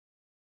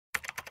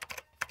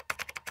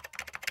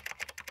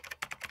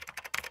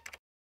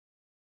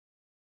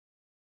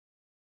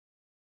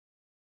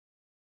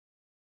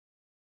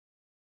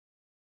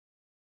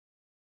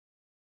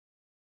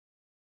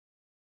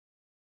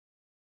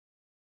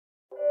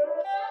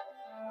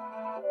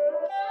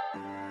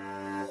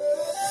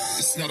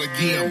It's not a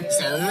game, it's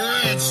a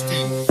rich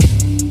thing.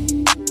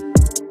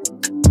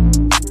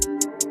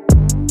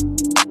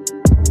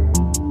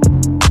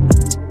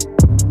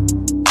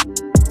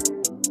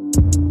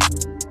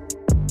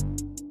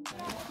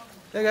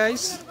 Hey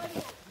guys,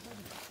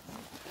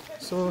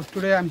 so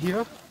today I'm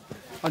here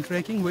on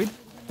trekking with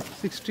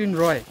 16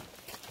 Roy.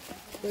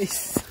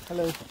 Yes,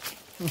 hello.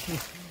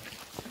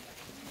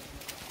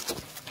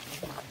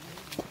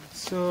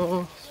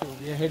 So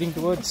We are heading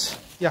towards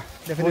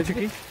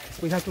definitely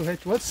we have to head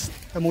towards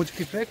the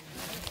Mouchuki trek,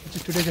 which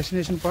is today's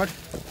destination part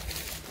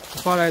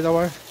as far as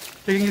our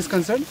trekking is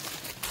concerned.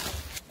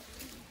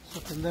 So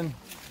till then,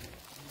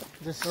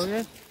 just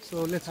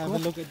So let's have go a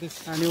look at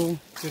this and you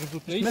beautiful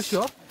place. make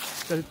sure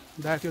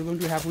that you're going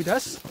to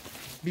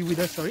be with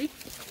us,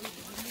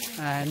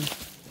 and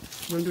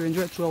going to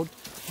enjoy throughout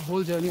the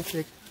whole journey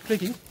of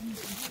trekking.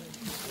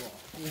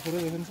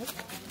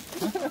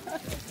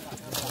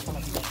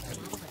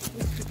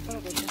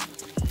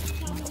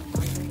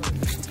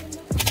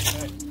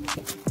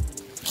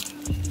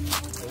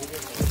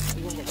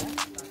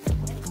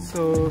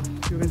 So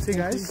you can see,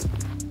 guys,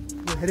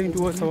 we're heading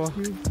towards our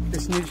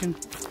destination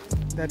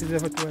that is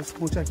referred to as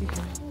Mouchuki.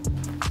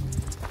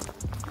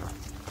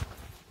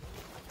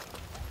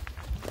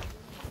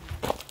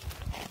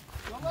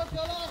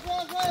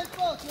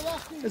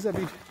 It's a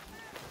bit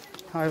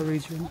higher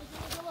region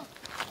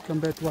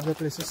compared to other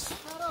places.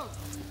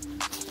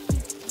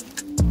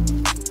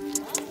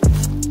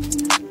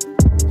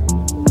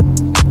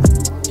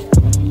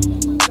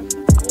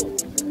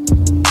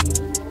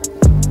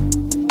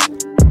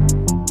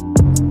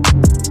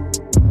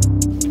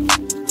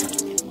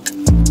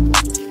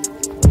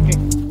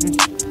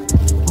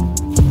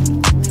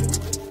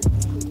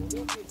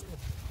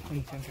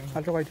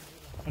 Ultra wide.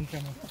 On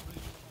camera.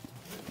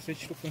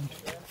 Switch to front.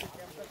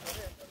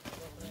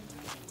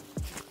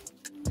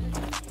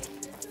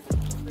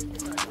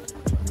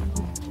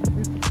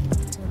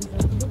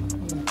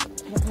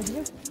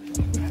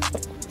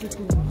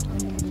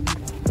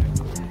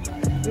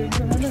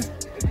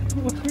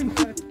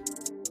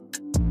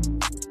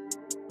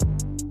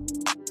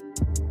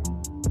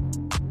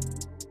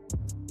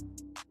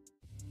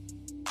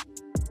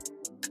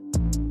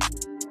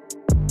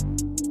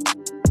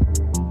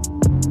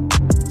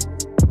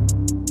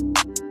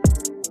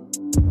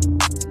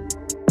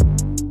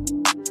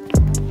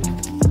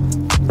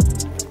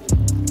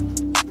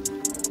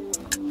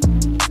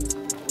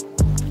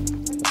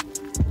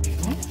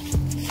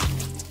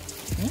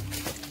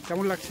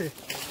 কেমন লাগছে?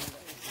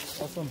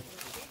 Awesome.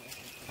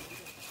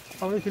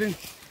 How are you feeling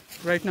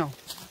right now?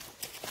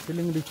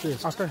 Feeling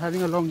refreshed. After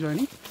having a long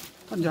journey,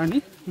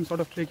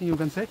 sort of trekking, you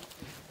can say.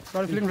 How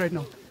are you feeling right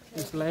now?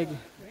 It's like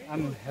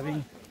I'm having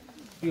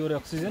pure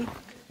oxygen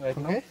right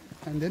now,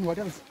 And then what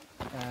else?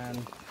 and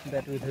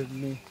that will help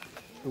me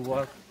to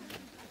work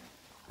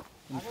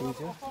in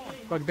future.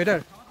 Got better?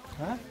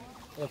 Huh?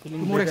 Feeling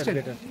To more better, extent?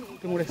 better.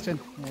 To more extent?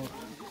 More.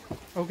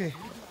 Okay.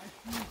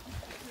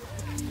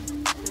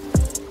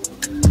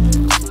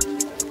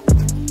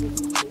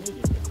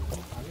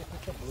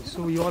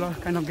 So you all are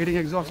kind of getting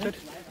exhausted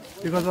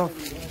because of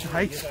the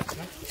height,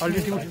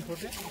 altitude.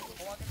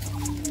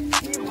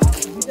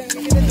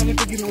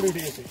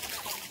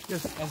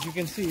 Yes. As you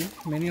can see,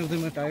 many of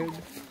them are tired.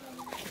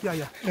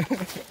 Yeah.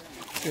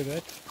 See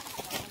that?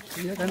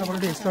 We are kind of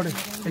already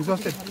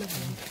exhausted.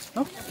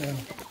 No? Yeah.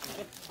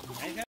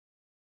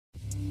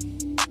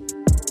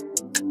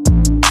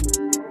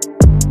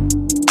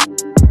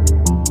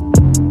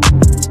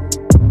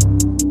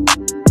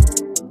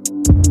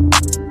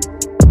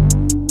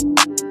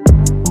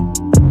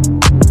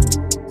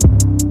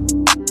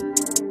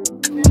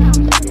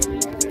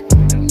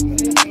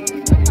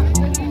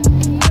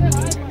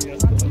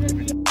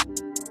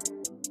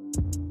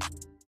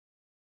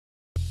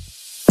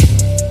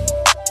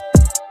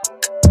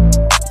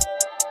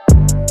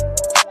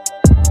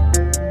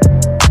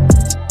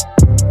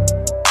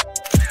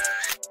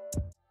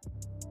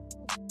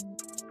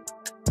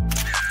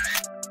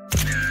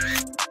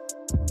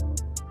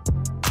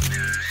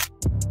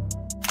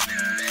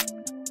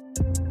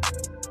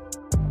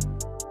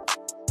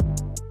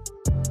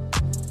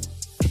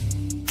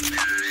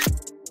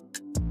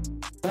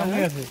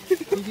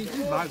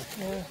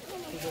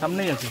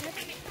 সামনেই আছে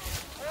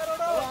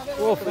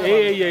ও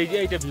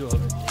এইটা view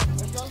হবে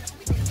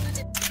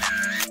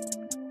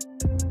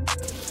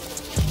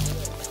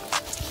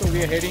So we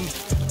are heading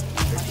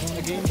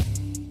again.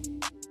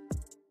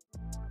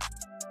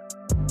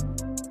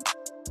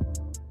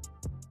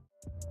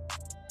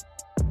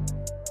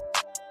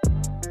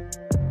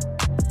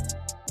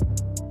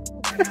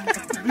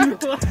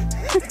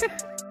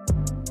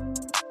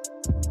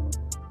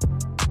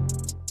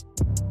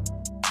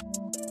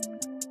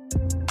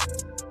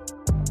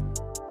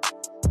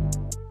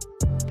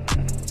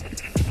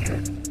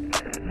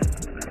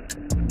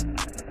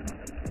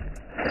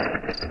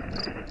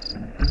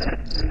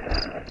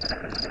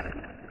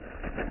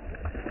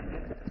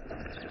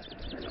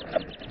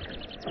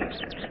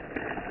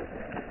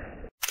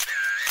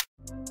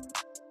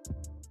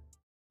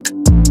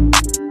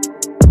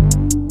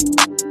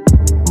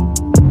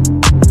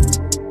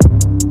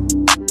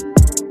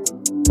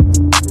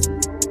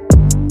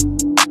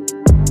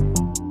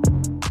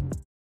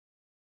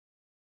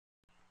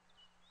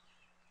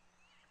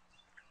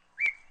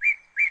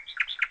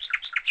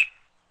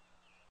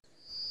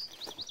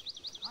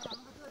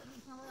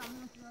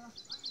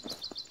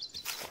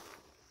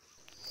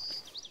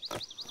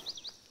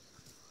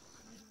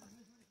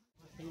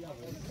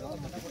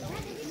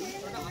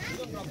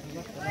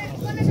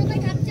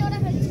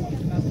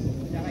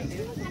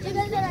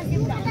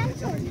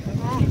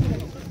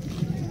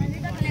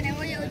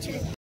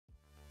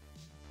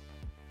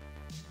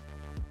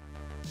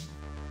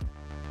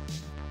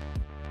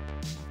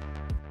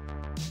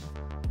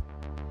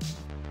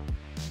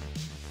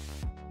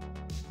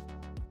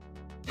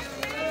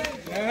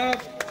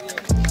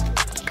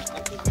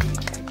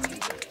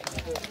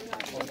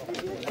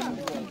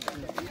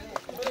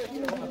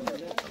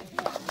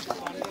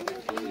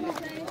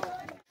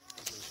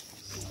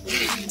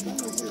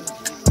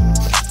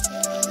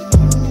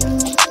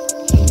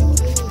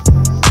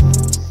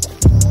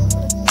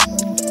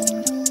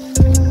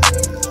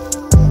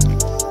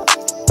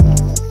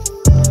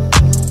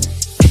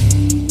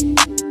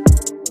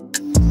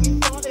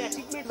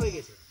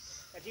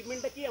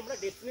 অ্যাচিভমেন্টটা কি, আমরা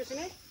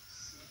ডেস্টিনেশনে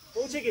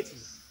পৌঁছে গেছি।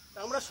 তা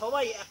আমরা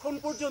সবাই এখন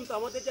পর্যন্ত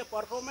আমাদের যে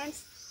পারফরমেন্স,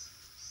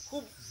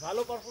 খুব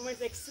ভালো পারফরমেন্স,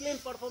 এক্সিলেন্ট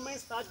পারফরমেন্স,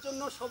 তার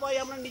জন্য সবাই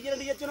আমরা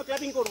নিজের জন্য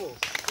ক্ল্যাপিং করবো,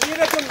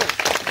 নিজেদের জন্য।